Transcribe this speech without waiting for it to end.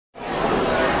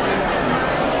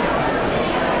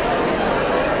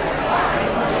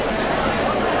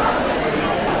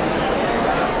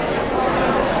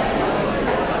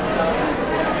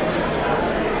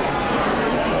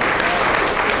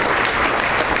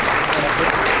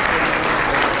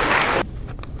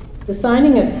The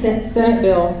signing of Senate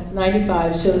Bill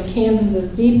 95 shows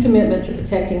Kansas's deep commitment to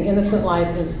protecting innocent life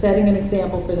and setting an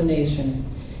example for the nation.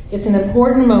 It's an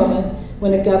important moment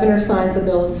when a governor signs a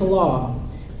bill into law.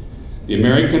 The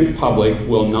American public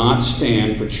will not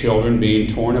stand for children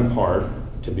being torn apart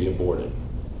to be aborted.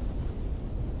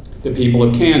 The people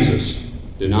of Kansas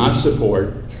do not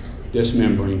support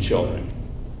dismembering children.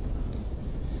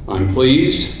 I'm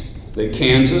pleased that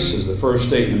Kansas is the first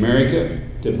state in America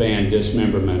to ban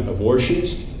dismemberment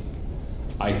abortions.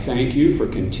 I thank you for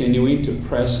continuing to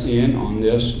press in on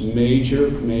this major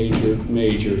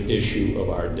issue of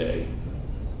our day.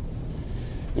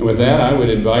 And with that, I would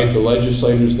invite the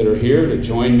legislators that are here to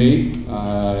join me,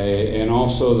 and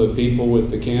also the people with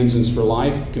the Kansans for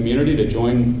Life community to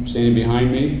join standing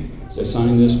behind me as I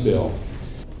sign this bill.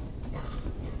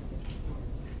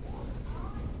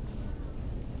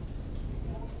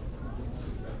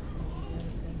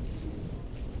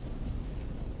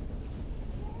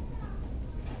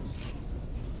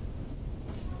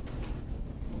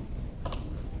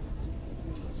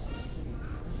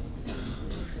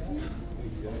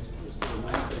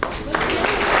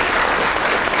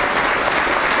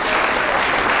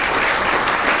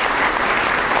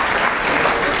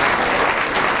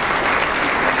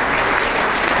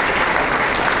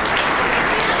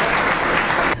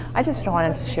 I just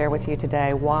wanted to share with you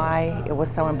today why it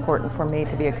was so important for me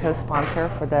to be a co-sponsor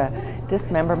for the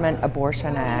Dismemberment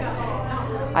Abortion Act.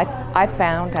 I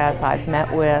found as I've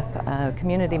met with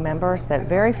community members that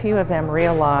very few of them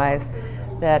realize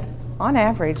that on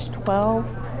average 12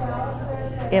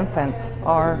 infants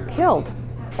are killed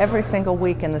every single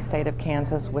week in the state of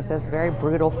Kansas with this very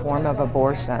brutal form of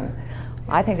abortion.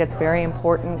 I think it's very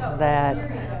important that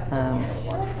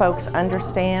folks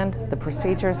understand the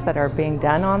procedures that are being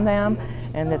done on them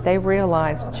and that they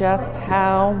realize just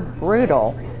how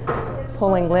brutal,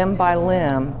 pulling limb by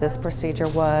limb, this procedure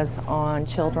was on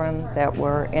children that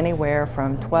were anywhere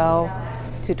from 12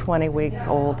 to 20 weeks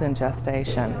old in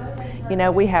gestation. You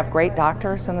know, we have great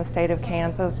doctors in the state of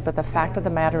Kansas, but the fact of the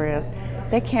matter is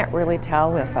they can't really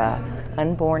tell if an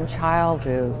unborn child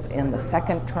is in the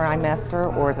second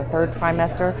trimester or the third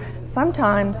trimester.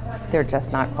 Sometimes they're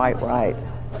just not quite right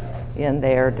in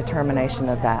their determination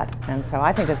of that. And so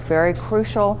I think it's very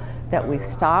crucial that we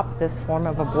stop this form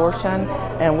of abortion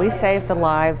and we save the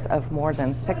lives of more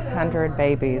than 600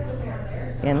 babies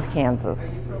in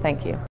Kansas. Thank you.